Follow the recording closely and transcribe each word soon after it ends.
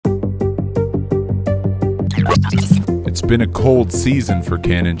It's been a cold season for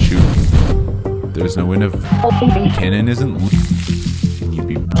Canon shooting. There's no Canon isn't and you'd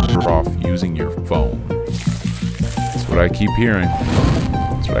be better off using your phone. That's what I keep hearing.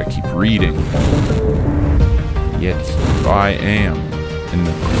 That's what I keep reading. Yet here I am in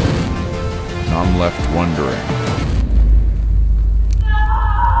the and I'm left wondering.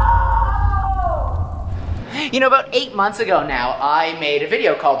 You know, about 8 months ago now, I made a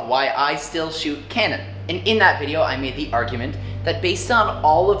video called Why I Still Shoot Canon. And in that video, I made the argument that based on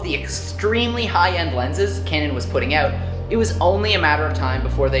all of the extremely high-end lenses Canon was putting out, it was only a matter of time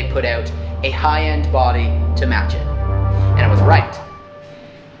before they put out a high-end body to match it. And I was right.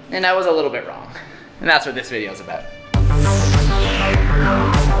 And I was a little bit wrong. And that's what this video is about.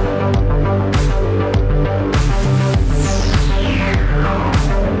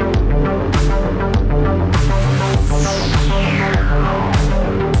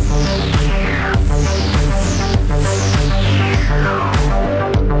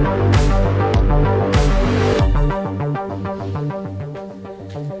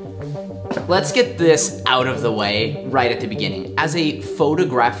 Let's get this out of the way right at the beginning. As a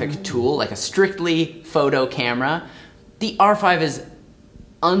photographic tool, like a strictly photo camera, the R5 is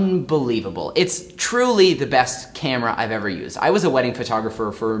unbelievable. It's truly the best camera I've ever used. I was a wedding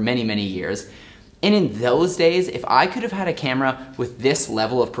photographer for many, many years. And in those days, if I could have had a camera with this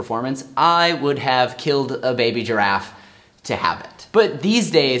level of performance, I would have killed a baby giraffe to have it. But these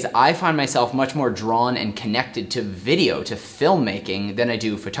days, I find myself much more drawn and connected to video, to filmmaking, than I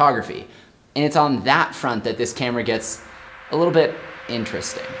do photography. And it's on that front that this camera gets a little bit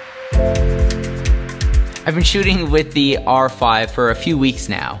interesting. I've been shooting with the R5 for a few weeks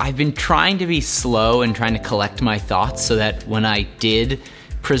now. I've been trying to be slow and trying to collect my thoughts so that when I did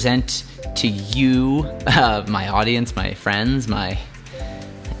present to you, my audience, my friends, my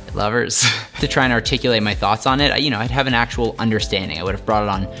lovers, to try and articulate my thoughts on it, I'd have an actual understanding. I would have brought it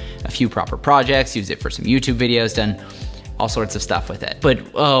on a few proper projects, used it for some YouTube videos, done all sorts of stuff with it. But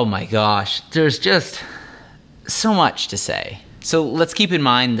oh my gosh, there's just so much to say. So let's keep in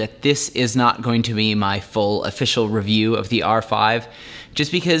mind that this is not going to be my full official review of the R5,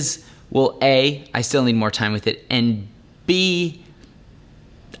 just because, well, A, I still need more time with it, and B,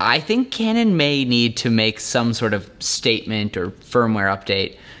 I think Canon may need to make some sort of statement or firmware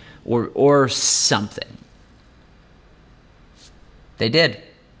update or something. They did.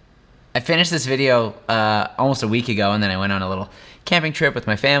 I finished this video almost a week ago, and then I went on a little camping trip with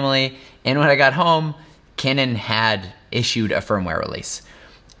my family, and when I got home, Canon had issued a firmware release.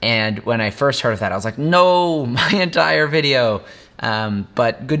 And when I first heard of that, I was like, no, my entire video.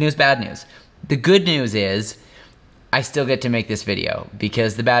 But good news, bad news. The good news is I still get to make this video,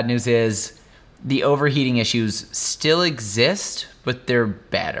 because the bad news is the overheating issues still exist, but they're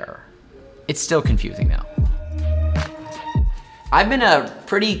better. It's still confusing though. I've been a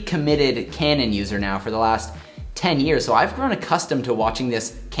pretty committed Canon user now for the last 10 years, so I've grown accustomed to watching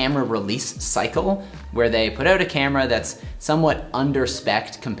this camera release cycle where they put out a camera that's somewhat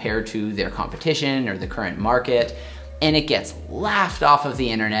under-spec'd compared to their competition or the current market, and it gets laughed off of the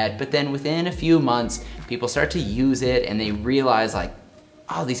internet, but then within a few months, people start to use it and they realize like,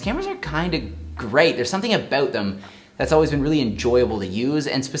 oh, these cameras are kind of great. There's something about them that's always been really enjoyable to use,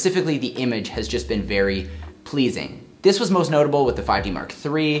 and specifically the image has just been very pleasing. This was most notable with the 5D Mark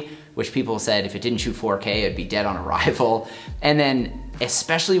III, which people said if it didn't shoot 4K, it'd be dead on arrival. And then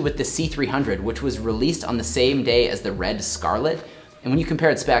especially with the C300, which was released on the same day as the Red Scarlet. And when you compare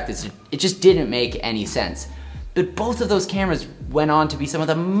its specs, it just didn't make any sense. But both of those cameras went on to be some of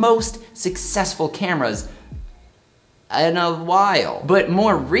the most successful cameras in a while. But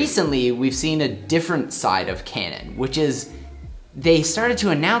more recently, we've seen a different side of Canon, which is they started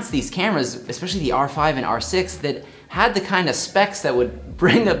to announce these cameras, especially the R5 and R6, that had the kind of specs that would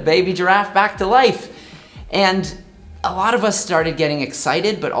bring a baby giraffe back to life. And a lot of us started getting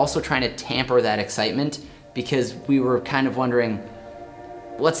excited, but also trying to tamper that excitement because we were kind of wondering,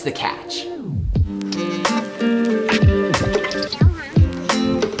 what's the catch?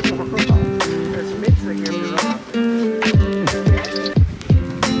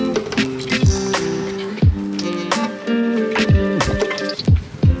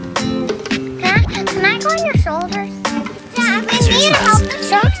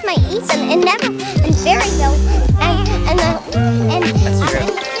 And never, and very low,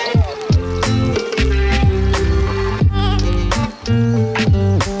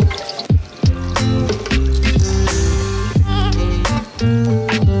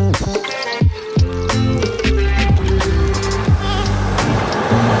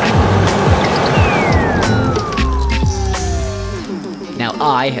 Now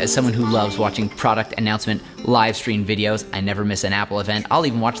I as someone who loves watching product announcement live stream videos. I never miss an Apple event. I'll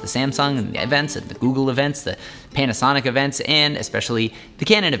even watch the Samsung events, the Google events, the Panasonic events, and especially the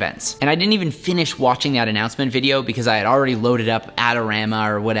Canon events. And I didn't even finish watching that announcement video because I had already loaded up Adorama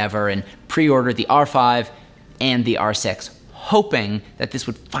or whatever and pre-ordered the R5 and the R6, hoping that this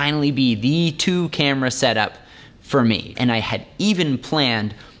would finally be the 2-camera setup for me. And I had even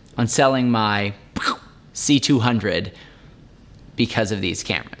planned on selling my C200 because of these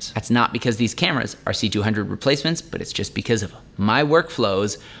cameras. That's not because these cameras are C200 replacements, but it's just because of my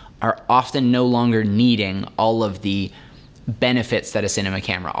workflows are often no longer needing all of the benefits that a cinema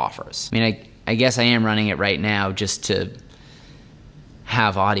camera offers. I mean, I guess I am running it right now just to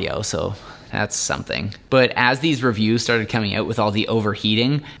have audio, so that's something. But as these reviews started coming out with all the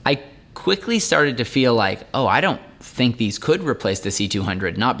overheating, I quickly started to feel like, oh, I don't think these could replace the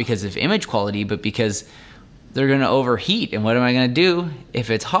C200, not because of image quality, but because they're gonna overheat, and what am I gonna do if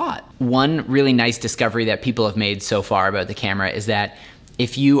it's hot? One really nice discovery that people have made so far about the camera is that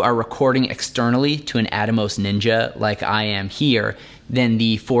if you are recording externally to an Atomos Ninja like I am here, then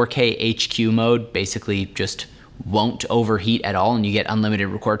the 4K HQ mode basically just won't overheat at all and you get unlimited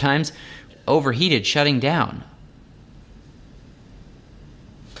record times. Overheated, shutting down.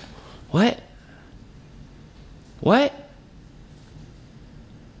 What? What?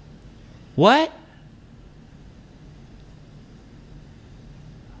 What?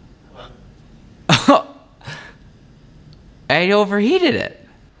 I overheated it.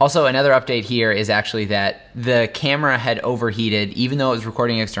 Also, another update here is actually that the camera had overheated even though it was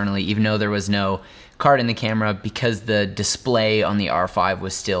recording externally, even though there was no card in the camera, because the display on the R5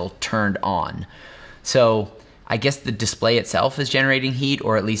 was still turned on. So I guess the display itself is generating heat,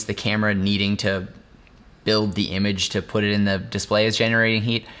 or at least the camera needing to build the image to put it in the display is generating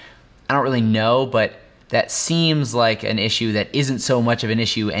heat. I don't really know, but that seems like an issue that isn't so much of an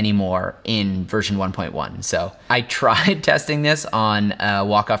issue anymore in version 1.1. So I tried testing this on a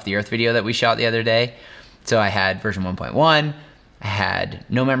Walk Off the Earth video that we shot the other day. So I had version 1.1, I had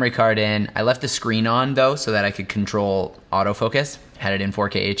no memory card in. I left the screen on though so that I could control autofocus. Had it in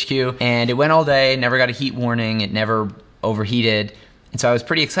 4K HQ, and it went all day, never got a heat warning, it never overheated. And so I was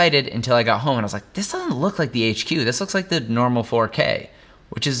pretty excited until I got home and I was like, this doesn't look like the HQ, this looks like the normal 4K.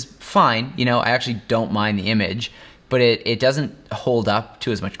 Which is fine, you know, I actually don't mind the image, but it doesn't hold up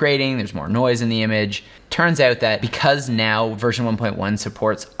to as much grading, there's more noise in the image. Turns out that because now version 1.1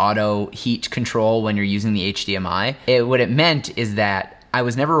 supports auto heat control when you're using the HDMI, what it meant is that I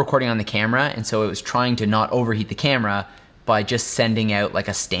was never recording on the camera, and so it was trying to not overheat the camera by just sending out like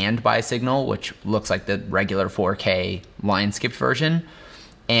a standby signal, which looks like the regular 4K line skip version.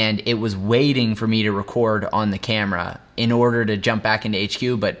 And it was waiting for me to record on the camera in order to jump back into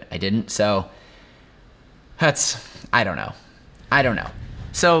HQ, but I didn't, so I don't know.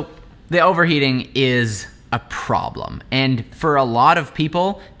 So the overheating is a problem. And for a lot of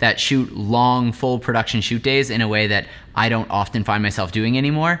people that shoot long, full production shoot days in a way that I don't often find myself doing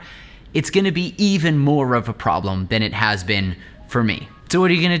anymore, it's gonna be even more of a problem than it has been for me. So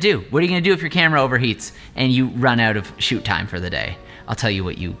what are you gonna do? What are you gonna do if your camera overheats and you run out of shoot time for the day? I'll tell you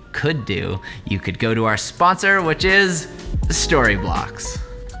what you could do. You could go to our sponsor, which is Storyblocks.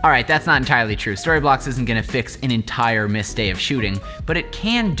 All right, that's not entirely true. Storyblocks isn't gonna fix an entire missed day of shooting, but it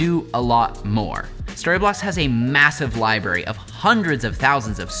can do a lot more. Storyblocks has a massive library of hundreds of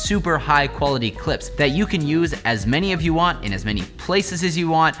thousands of super high quality clips that you can use as many of you want in as many places as you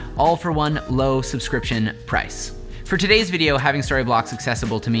want, all for one low subscription price. For today's video, having Storyblocks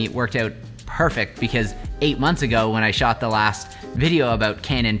accessible to me worked out perfect because 8 months ago when I shot the last video about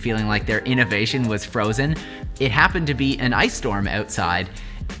Canon feeling like their innovation was frozen, it happened to be an ice storm outside,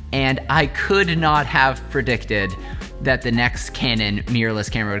 and I could not have predicted that the next Canon mirrorless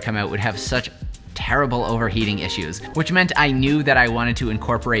camera would come out would have such terrible overheating issues, which meant I knew that I wanted to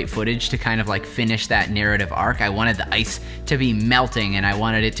incorporate footage to kind of like finish that narrative arc. I wanted the ice to be melting, and I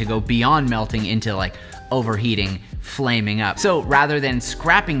wanted it to go beyond melting into like overheating, flaming up. So rather than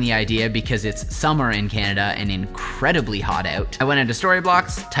scrapping the idea because it's summer in Canada and incredibly hot out, I went into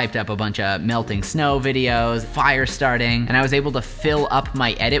Storyblocks, typed up a bunch of melting snow videos, fire starting, and I was able to fill up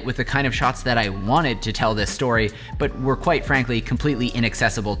my edit with the kind of shots that I wanted to tell this story, but were quite frankly completely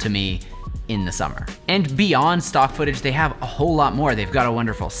inaccessible to me in the summer. And beyond stock footage, they have a whole lot more. They've got a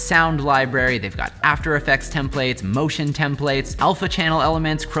wonderful sound library, they've got After Effects templates, motion templates, alpha channel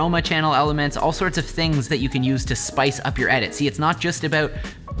elements, chroma channel elements, all sorts of things that you can use to spice up your edit. See, it's not just about,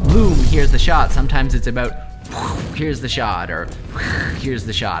 boom, here's the shot. Sometimes it's about, here's the shot, or here's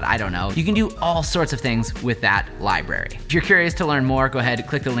the shot, I don't know. You can do all sorts of things with that library. If you're curious to learn more, go ahead and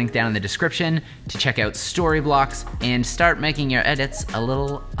click the link down in the description to check out Storyblocks and start making your edits a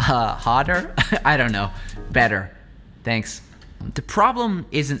little hotter. I don't know, better. Thanks. The problem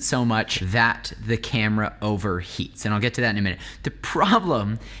isn't so much that the camera overheats, and I'll get to that in a minute. The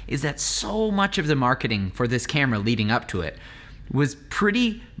problem is that so much of the marketing for this camera leading up to it was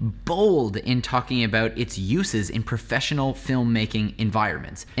pretty bold in talking about its uses in professional filmmaking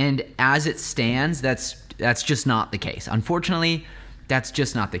environments. And as it stands, that's just not the case. Unfortunately, that's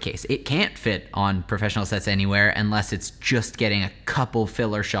just not the case. It can't fit on professional sets anywhere unless it's just getting a couple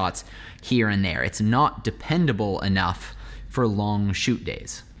filler shots here and there. It's not dependable enough for long shoot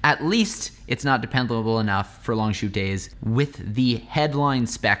days. At least it's not dependable enough for long shoot days with the headline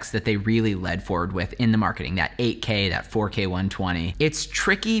specs that they really led forward with in the marketing, that 8K, that 4K 120. It's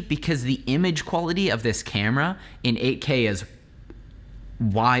tricky because the image quality of this camera in 8K is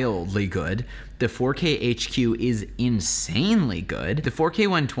wildly good. The 4K HQ is insanely good. The 4K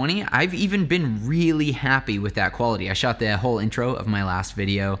 120, I've even been really happy with that quality. I shot the whole intro of my last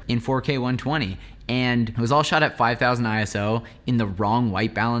video in 4K 120. And it was all shot at 5000 ISO in the wrong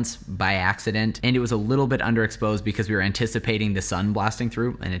white balance by accident, and it was a little bit underexposed because we were anticipating the sun blasting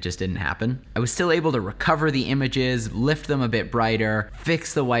through, and it just didn't happen. I was still able to recover the images, lift them a bit brighter,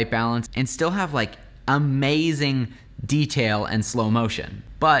 fix the white balance, and still have like amazing detail and slow motion.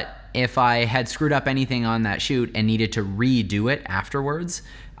 But if I had screwed up anything on that shoot and needed to redo it afterwards,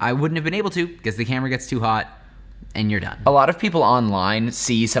 I wouldn't have been able to because the camera gets too hot and you're done. A lot of people online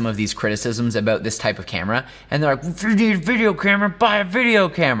see some of these criticisms about this type of camera and they're like, if you need a video camera, buy a video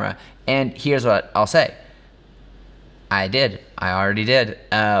camera. And here's what I'll say. I already did.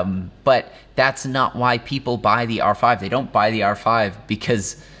 But that's not why people buy the R5. They don't buy the R5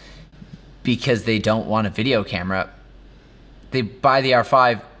 because they don't want a video camera. They buy the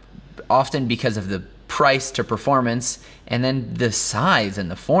R5 often because of the price to performance and then the size and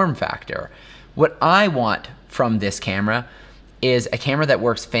the form factor. What I want from this camera is a camera that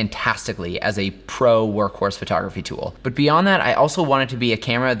works fantastically as a pro workhorse photography tool. But beyond that, I also want it to be a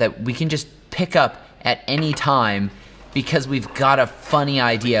camera that we can just pick up at any time because we've got a funny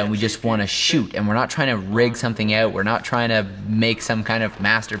idea and we just want to shoot, and we're not trying to rig something out, we're not trying to make some kind of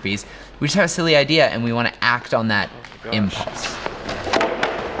masterpiece. We just have a silly idea and we want to act on that impulse.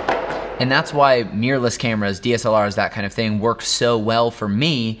 And that's why mirrorless cameras, DSLRs, that kind of thing work so well for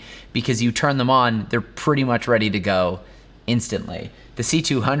me, because you turn them on, they're pretty much ready to go instantly. The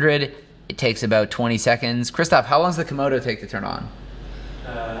C200, it takes about 20 seconds. Christoph, how long does the Komodo take to turn on?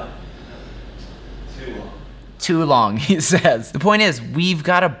 Too long. Too long, he says. The point is, we've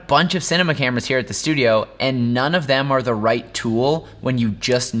got a bunch of cinema cameras here at the studio, and none of them are the right tool when you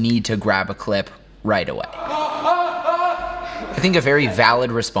just need to grab a clip right away. I think a very valid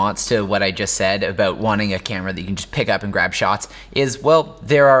response to what I just said about wanting a camera that you can just pick up and grab shots is, well,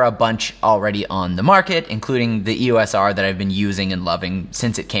 there are a bunch already on the market, including the EOS R that I've been using and loving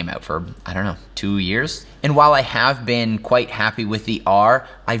since it came out for, I don't know, 2 years. And while I have been quite happy with the R,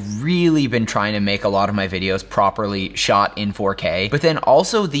 I've really been trying to make a lot of my videos properly shot in 4K. But then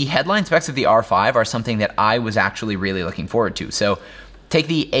also the headline specs of the R5 are something that I was actually really looking forward to. So take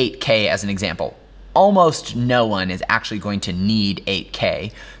the 8K as an example. Almost no one is actually going to need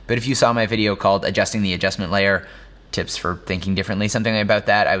 8K, but if you saw my video called Adjusting the Adjustment Layer, Tips for Thinking Differently, something about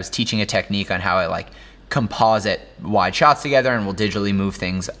that, I was teaching a technique on how I like composite wide shots together and will digitally move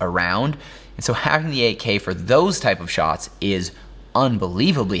things around. And so having the 8K for those type of shots is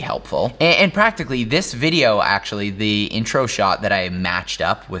unbelievably helpful. And practically this video, actually, the intro shot that I matched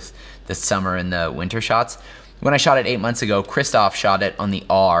up with the summer and the winter shots, when I shot it 8 months ago, Christoph shot it on the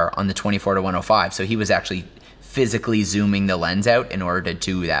R on the 24-105, so he was actually physically zooming the lens out in order to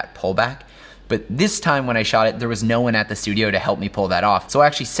do that pullback. But this time when I shot it, there was no one at the studio to help me pull that off. So I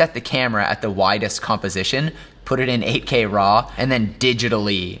actually set the camera at the widest composition, put it in 8K RAW, and then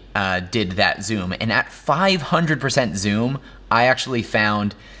digitally did that zoom. And at 500% zoom, I actually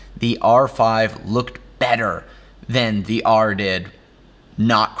found the R5 looked better than the R did,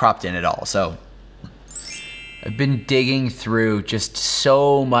 not cropped in at all. So I've been digging through just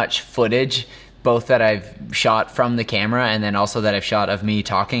so much footage, both that I've shot from the camera and then also that I've shot of me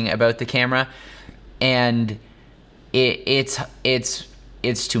talking about the camera, and it's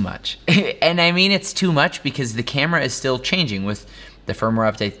too much. And I mean it's too much because the camera is still changing with the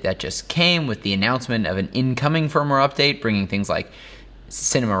firmware update that just came, with the announcement of an incoming firmware update bringing things like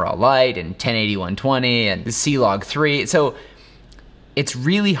Cinema Raw Lite and 1080-120 and the C-Log 3. So it's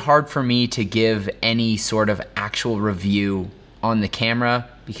really hard for me to give any sort of actual review on the camera,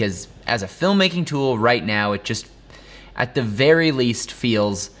 because as a filmmaking tool right now, it just, at the very least,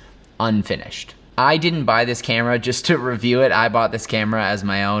 feels unfinished. I didn't buy this camera just to review it. I bought this camera as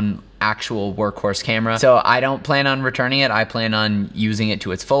my own actual workhorse camera. So I don't plan on returning it. I plan on using it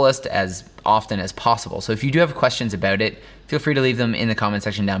to its fullest as often as possible. So if you do have questions about it, feel free to leave them in the comment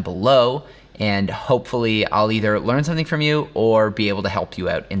section down below, and hopefully I'll either learn something from you or be able to help you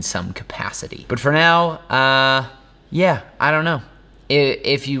out in some capacity. But for now, yeah, I don't know.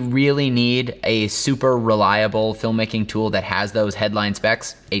 If you really need a super reliable filmmaking tool that has those headline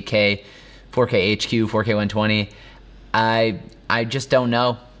specs, 8K, 4K HQ, 4K 120, I just don't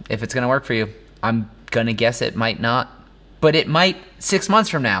know if it's gonna work for you. I'm gonna guess it might not, but it might 6 months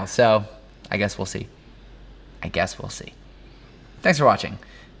from now, so I guess we'll see. I guess we'll see. Thanks for watching.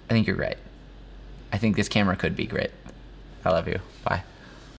 I think you're great. I think this camera could be great. I love you. Bye.